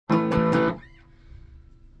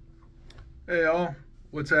Hey all,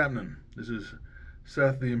 what's happening? This is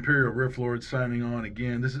Seth the Imperial Riff Lord signing on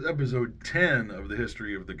again. This is episode 10 of the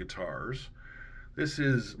history of the guitars. This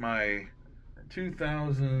is my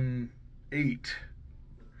 2008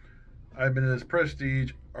 Ibanez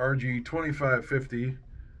Prestige RG 2550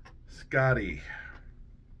 Scotty.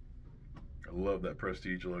 I love that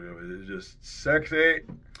Prestige logo. It is just sexy.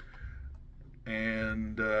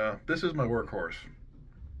 And this is my workhorse.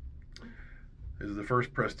 This is the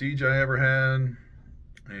first Prestige I ever had,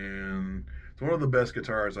 and it's one of the best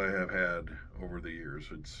guitars I have had over the years.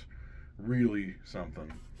 It's really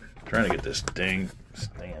something. I'm trying to get this dang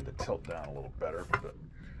stand to tilt down a little better,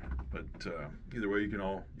 but either way,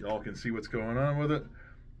 y'all can see what's going on with it.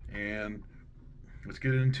 And let's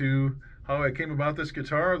get into how I came about this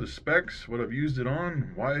guitar, the specs, what I've used it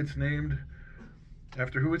on, why it's named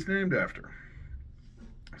after who it's named after.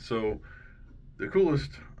 So the coolest,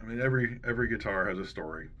 I mean, every guitar has a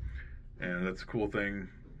story, and that's a cool thing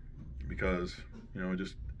because, it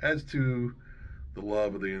just adds to the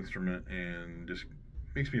love of the instrument and just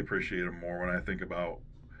makes me appreciate them more when I think about,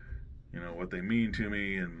 what they mean to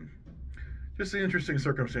me and just the interesting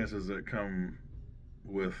circumstances that come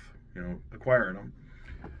with, acquiring them.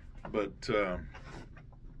 But,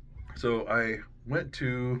 so I went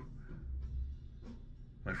to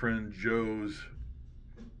my friend Joe's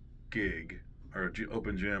gig, or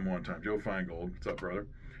open jam one time. Joe Feingold, what's up, brother?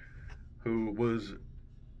 Who was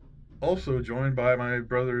also joined by my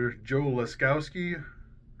brother Joe Legowski.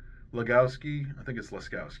 I think it's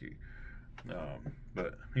Legowski,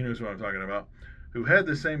 but he knows what I'm talking about. Who had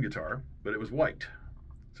the same guitar, but it was white,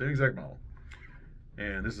 same exact model.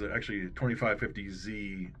 And this is actually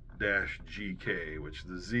 2550Z-GK, which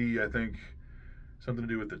the Z, I think, something to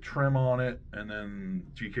do with the trim on it, and then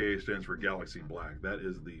GK stands for Galaxy Black. That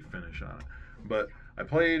is the finish on it. But I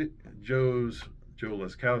played Joe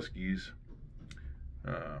Legowski's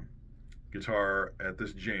guitar at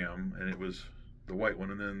this jam, and it was the white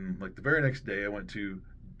one. And then, like, the very next day, I went to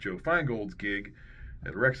Joe Feingold's gig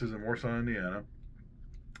at Rex's in Warsaw, Indiana,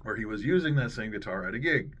 where he was using that same guitar at a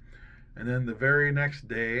gig. And then the very next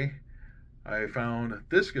day, I found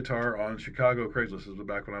this guitar on Chicago Craigslist. This was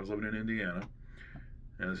back when I was living in Indiana.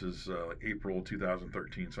 And this is April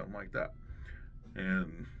 2013, something like that.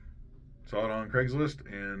 And saw it on Craigslist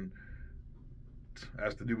and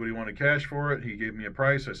asked the dude what he wanted cash for it. He gave me a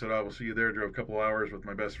price. I said, I will see you there. Drove a couple of hours with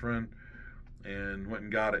my best friend and went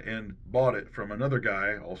and got it and bought it from another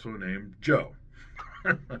guy also named Joe.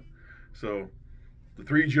 So the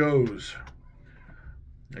three Joes.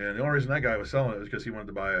 And the only reason that guy was selling it was because he wanted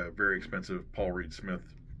to buy a very expensive Paul Reed Smith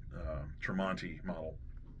Tremonti model.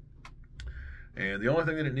 And the only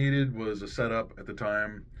thing that it needed was a setup at the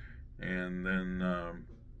time, and then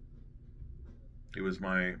it was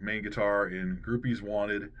my main guitar in Groupies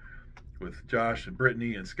Wanted with Josh and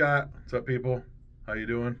Brittany and Scott. What's up, people? How you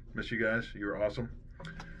doing? Miss you guys. You were awesome.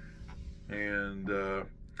 And I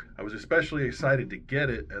was especially excited to get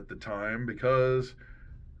it at the time because,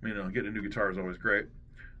 getting a new guitar is always great.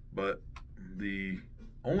 But the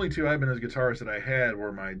only two Ibanez guitars that I had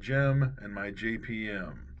were my Gem and my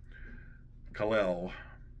JPM. Kalel,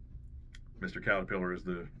 Mr. Caterpillar is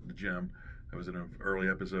the Gem. That was in an early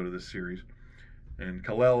episode of this series. And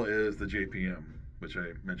Kalel is the JPM, which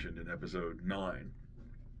I mentioned in episode 9.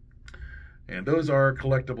 And those are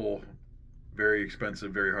collectible, very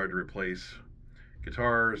expensive, very hard to replace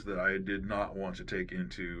guitars that I did not want to take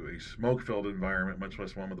into a smoke-filled environment, much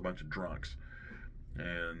less one with a bunch of drunks.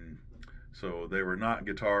 And so they were not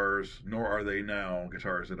guitars, nor are they now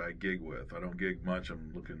guitars that I gig with. I don't gig much.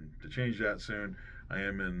 I'm looking to change that soon. I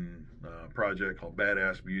am in a project called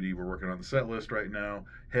Badass Beauty. We're working on the set list right now.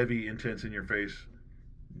 Heavy, intense, in your face.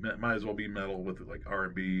 Might as well be metal with like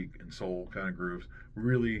R&B and soul kind of grooves.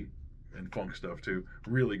 Really, and funk stuff too.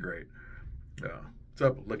 Really great. What's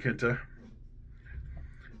up, La Quinta?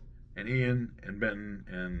 And Ian and Benton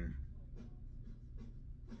and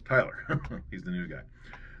Tyler. He's the new guy.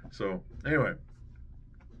 So anyway,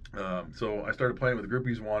 so I started playing with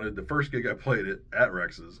Groupies Wanted. The first gig I played it at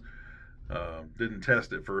Rex's. Didn't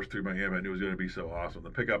test it first through my amp. I knew it was going to be so awesome. The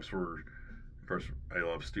pickups were, of course, I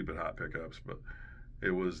love stupid hot pickups, but it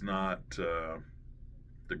was not the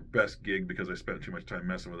best gig because I spent too much time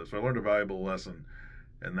messing with it. So I learned a valuable lesson,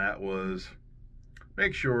 and that was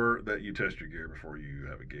make sure that you test your gear before you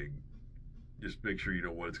have a gig. Just make sure you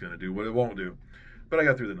know what it's going to do, what it won't do. But I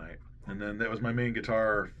got through the night. And then that was my main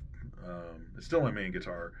guitar. It's still my main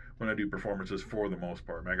guitar when I do performances for the most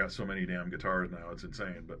part. I got so many damn guitars now, it's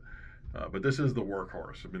insane. But this is the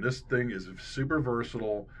workhorse. This thing is super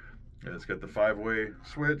versatile. It's got the 5-way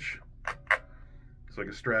switch. It's like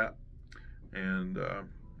a Strat. And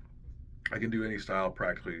I can do any style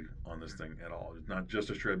practically on this thing at all. It's not just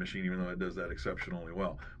a shred machine, even though it does that exceptionally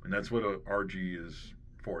well. And that's what a RG is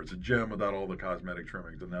for. It's a gem without all the cosmetic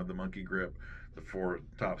trimmings. Doesn't have the monkey grip, the 4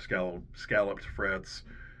 top scalloped frets,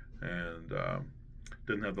 and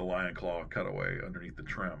doesn't have the lion claw cutaway underneath the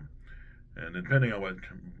trim. And depending on what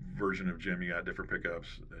version of gem you got, different pickups,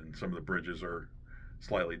 and some of the bridges are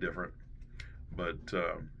slightly different. But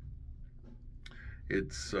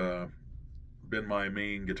it's been my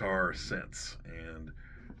main guitar since. And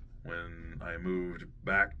when I moved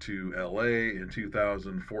back to LA in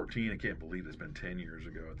 2014, I can't believe it's been 10 years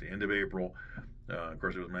ago, at the end of April, of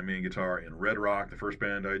course, it was my main guitar in Red Rock, the first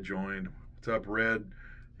band I joined. What's up, Red?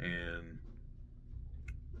 And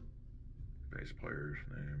bass player's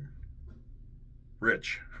name,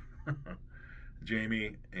 Rich.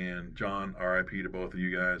 Jamie and John, RIP to both of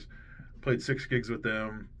you guys. Played 6 gigs with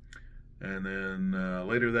them. And then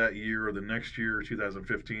later that year, or the next year,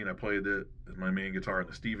 2015, I played it as my main guitar in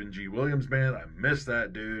the Stephen G. Williams band. I miss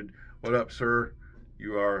that dude. What up, sir?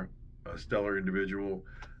 You are a stellar individual.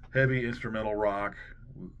 Heavy instrumental rock.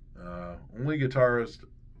 Only guitarist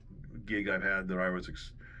gig I've had that I was,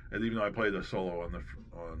 and even though I played the solo on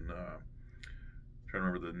trying to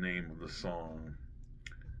remember the name of the song.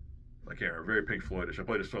 I can't remember. Very Pink Floydish. I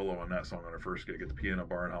played a solo on that song on our first gig at the Piano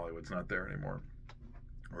Bar in Hollywood. It's not there anymore,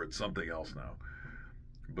 or it's something else now.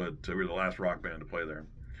 But we were the last rock band to play there,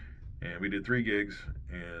 and we did 3 gigs,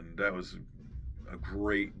 and that was a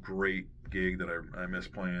great gig that I miss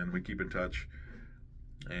playing. We keep in touch,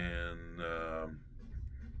 and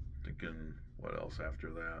thinking what else after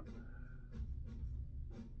that.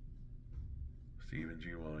 Stephen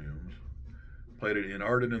G. Williams. Played it in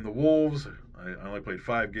Arden and the Wolves. I only played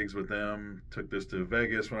 5 gigs with them. Took this to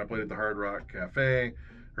Vegas when I played at the Hard Rock Cafe,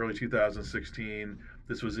 early 2016.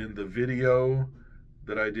 This was in the video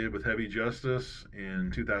that I did with Heavy Justice in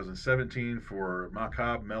 2017 for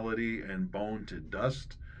Macabre Melody and Bone to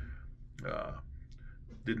Dust.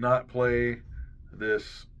 Did not play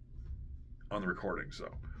this on the recording, so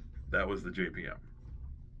that was the JPM.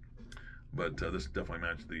 But this definitely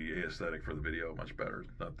matched the aesthetic for the video much better,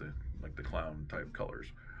 not the like the clown type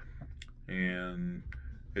colors. And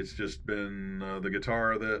it's just been the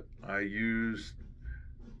guitar that I use,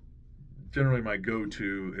 generally my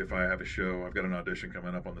go-to if I have a show. I've got an audition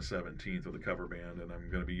coming up on the 17th with a cover band, and I'm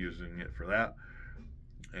going to be using it for that.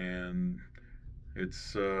 And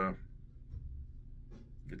it's one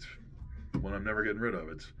I'm never getting rid of.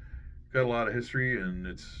 It's got a lot of history, and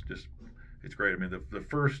it's great. I mean, the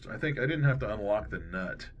first, I think I didn't have to unlock the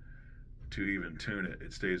nut to even tune it.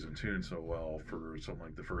 It stays in tune so well for something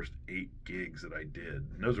like the first 8 gigs that I did.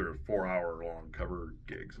 And those are 4-hour-long cover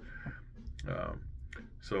gigs.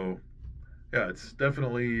 So, yeah, it's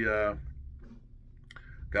definitely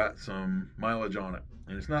got some mileage on it.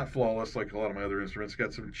 And it's not flawless like a lot of my other instruments. It's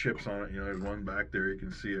got some chips on it. You know, there's one back there. You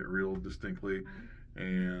can see it real distinctly.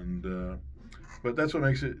 And but that's what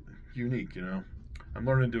makes it unique, you know. I'm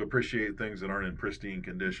learning to appreciate things that aren't in pristine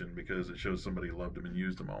condition because it shows somebody loved them and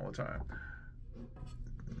used them all the time.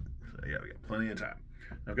 So yeah, we got plenty of time.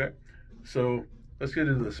 Okay, so let's get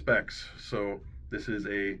into the specs. So this is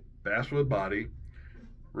a basswood body,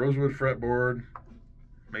 rosewood fretboard,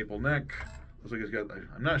 maple neck. Looks like it's got,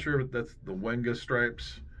 I'm not sure if that's the Wenga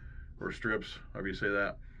stripes or strips, however you say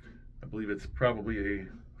that. I believe it's probably a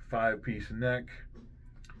 5-piece neck.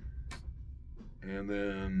 And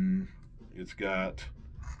then it's got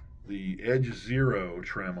the Edge Zero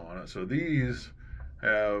trim on it. So these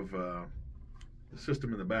have a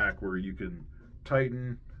system in the back where you can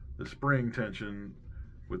tighten the spring tension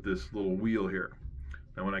with this little wheel here.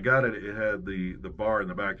 Now when I got it, it had the bar in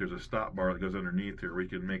the back. There's a stop bar that goes underneath here where you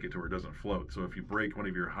can make it to where it doesn't float. So if you break one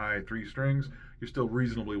of your high 3 strings, you're still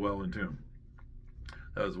reasonably well in tune.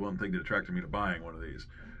 That was one thing that attracted me to buying one of these.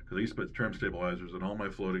 I used to put trim stabilizers in all my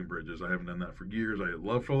floating bridges. I haven't done that for years. I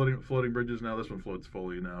love floating bridges now. This one floats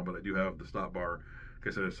fully now, but I do have the stop bar in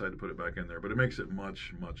case I decide to put it back in there. But it makes it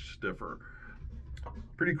much stiffer.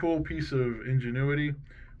 Pretty cool piece of ingenuity.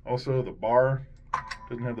 Also, the bar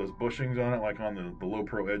doesn't have those bushings on it like on the low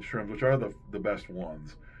pro edge trims, which are the best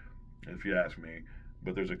ones, if you ask me.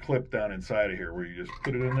 But there's a clip down inside of here where you just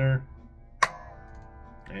put it in there,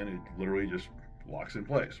 and it literally just locks in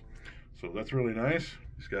place. So that's really nice.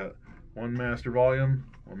 It's got 1 master volume,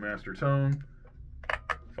 1 master tone,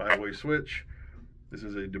 5-way switch. This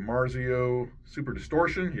is a DiMarzio Super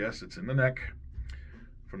Distortion. Yes, it's in the neck.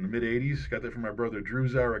 From the mid-'80s. Got that from my brother Drew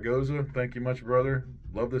Zaragoza. Thank you much, brother.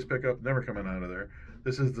 Love this pickup. Never coming out of there.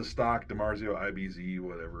 This is the stock DiMarzio IBZ,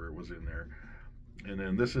 whatever was in there. And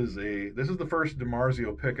then this is the first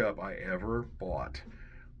DiMarzio pickup I ever bought.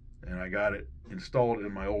 and I got it installed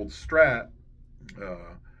in my old Strat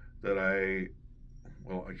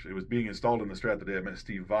well, actually, it was being installed in the Strat the day I met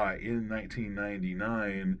Steve Vai in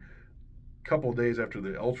 1999, a couple of days after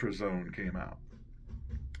the Ultra Zone came out.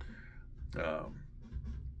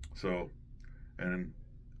 And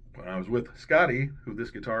when I was with Scotty, who this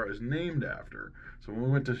guitar is named after, so when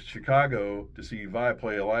we went to Chicago to see Vi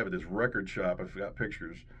play live at this record shop, I've got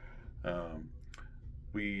pictures. I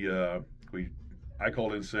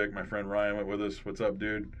called in sick. My friend Ryan went with us. What's up,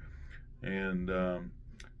 dude? And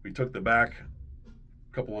we took the back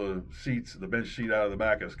couple of seats, the bench seat out of the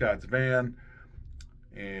back of Scott's van,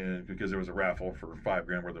 and because there was a raffle for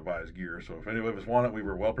 $5,000 worth of Vi's gear. So if any of us wanted, we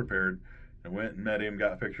were well prepared. I went and met him,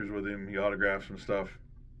 got pictures with him. He autographed some stuff.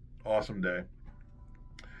 Awesome day.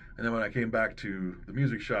 And then when I came back to the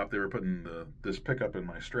music shop, they were putting this pickup in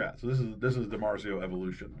my Strat. So this is DiMarzio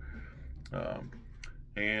Evolution.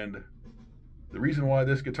 And the reason why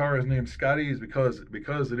this guitar is named Scotty is because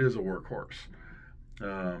it is a workhorse.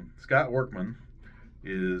 Scott Workman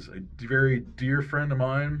is a very dear friend of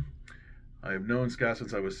mine. I have known Scott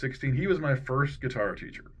since I was 16. He was my first guitar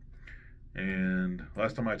teacher. And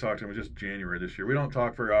last time I talked to him was just January this year. We don't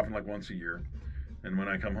talk very often, like once a year. And when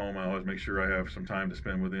I come home, I always make sure I have some time to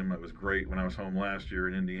spend with him. It was great when I was home last year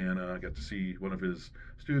in Indiana. I got to see one of his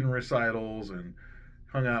student recitals and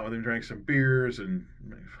hung out with him, drank some beers, and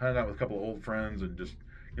hung out with a couple of old friends, and just,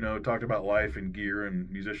 talked about life and gear and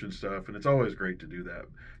musician stuff. And it's always great to do that,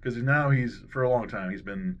 because now for a long time, he's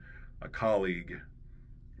been a colleague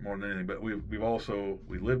more than anything. But we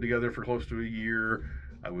lived together for close to a year.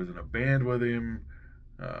 I was in a band with him.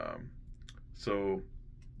 So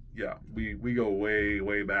yeah, we go way,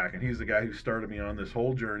 way back. And he's the guy who started me on this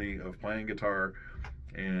whole journey of playing guitar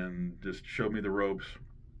and just showed me the ropes.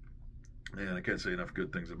 And I can't say enough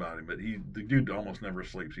good things about him, but the dude almost never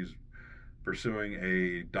sleeps. He's pursuing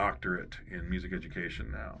a doctorate in music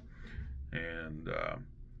education now. And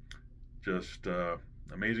just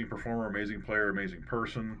amazing performer, amazing player, amazing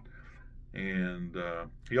person. And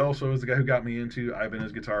he also is the guy who got me into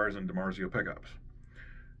Ibanez guitars and DiMarzio pickups.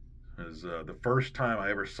 The first time I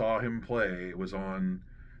ever saw him play was on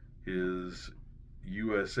his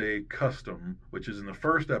USA Custom, which is in the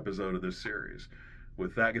first episode of this series,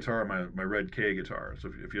 with that guitar, my Red K guitar.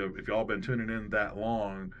 So if y'all been tuning in that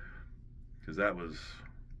long, because that was,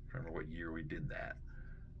 I don't remember what year we did that.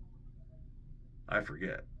 I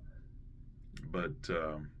forget. But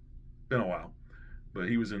been a while. But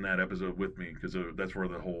he was in that episode with me, because that's where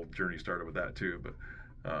the whole journey started with that too.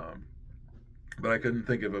 But I couldn't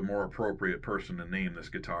think of a more appropriate person to name this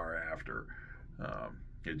guitar after.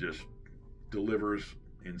 It just delivers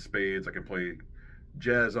in spades. I can play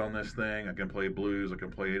jazz on this thing. I can play blues. I can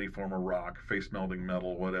play any form of rock, face melting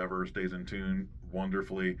metal, whatever. Stays in tune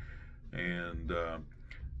wonderfully. And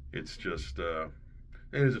it's just, it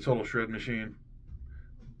is a total shred machine.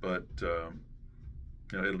 But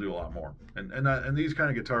it'll do a lot more. And these kind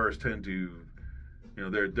of guitars tend to,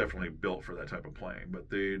 they're definitely built for that type of playing, but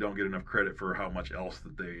they don't get enough credit for how much else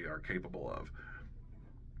that they are capable of.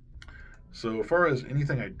 So as far as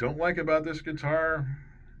anything I don't like about this guitar,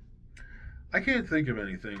 I can't think of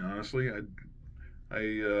anything, honestly.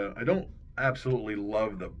 I don't absolutely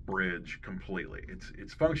love the bridge completely.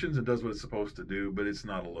 It functions and does what it's supposed to do, but it's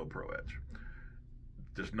not a low pro edge.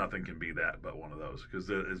 Just nothing can be that but one of those, because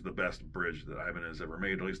that is the best bridge that Ibanez ever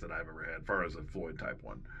made, at least that I've ever had, as far as a Floyd type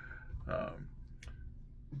one.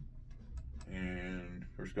 And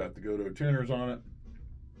of course got the Godo tuners on it.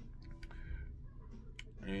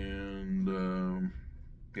 And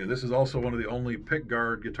yeah, this is also one of the only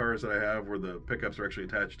pickguard guitars that I have where the pickups are actually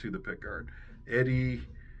attached to the pickguard. Eddie,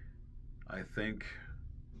 I'm thinking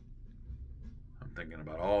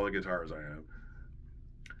about all the guitars I have.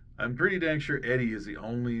 I'm pretty dang sure Eddie is the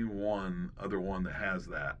only other one that has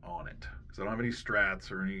that on it, because I don't have any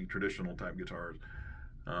Strats or any traditional type guitars.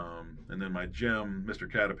 And then my gem, Mr.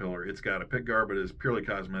 Caterpillar, it's got a pickguard, but it's purely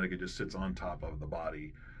cosmetic. It just sits on top of the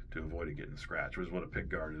body to avoid it getting scratched, which is what a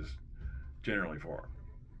pickguard is generally for.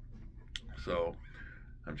 So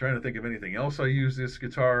I'm trying to think of anything else I use this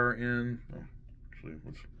guitar in. Oh, actually,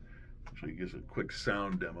 let's give a quick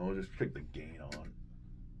sound demo. I'll just kick the gain on.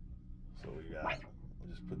 So we got, I'll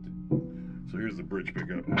just put so here's the bridge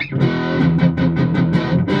pickup.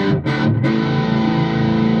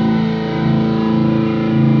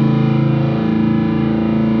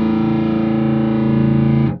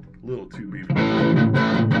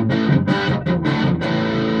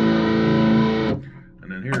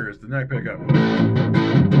 Neck pickup.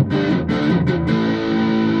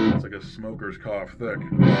 It's like a smoker's cough thick.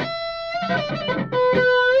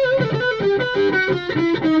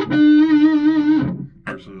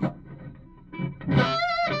 Or workhorses.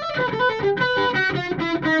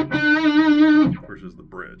 Versus the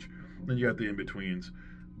bridge. Then you got the in-betweens,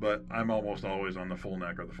 but I'm almost always on the full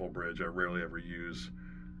neck or the full bridge. I rarely ever use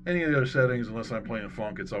any of the other settings unless I'm playing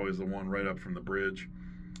funk. It's always the one right up from the bridge.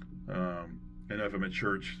 And if I'm at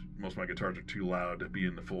church, most of my guitars are too loud to be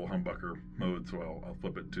in the full humbucker mode, so I'll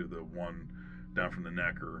flip it to the one down from the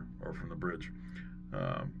neck or from the bridge.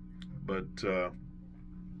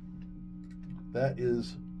 That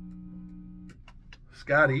is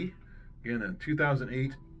Scotty, again, a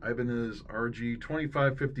 2008 Ibanez RG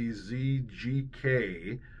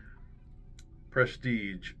 2550Z-GK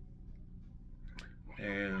Prestige.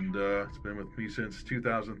 And it's been with me since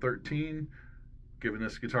 2013. Giving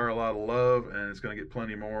this guitar a lot of love, and it's going to get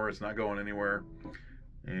plenty more. It's not going anywhere.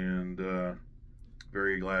 And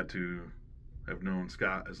very glad to have known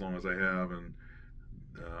Scott as long as I have, and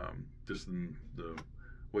just in the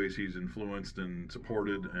ways he's influenced and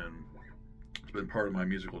supported, and it's been part of my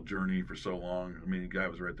musical journey for so long. I mean, the guy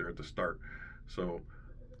was right there at the start. So,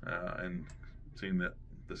 and seeing that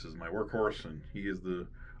this is my workhorse and he is the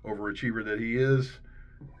overachiever that he is,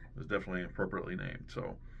 was definitely appropriately named.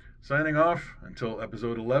 So, signing off until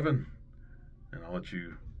episode 11, and I'll let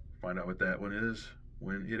you find out what that one is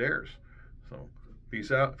when it airs. So,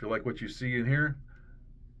 peace out. If you like what you see in here,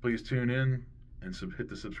 please tune in and hit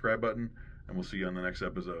the subscribe button, and we'll see you on the next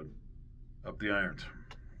episode. Up the irons.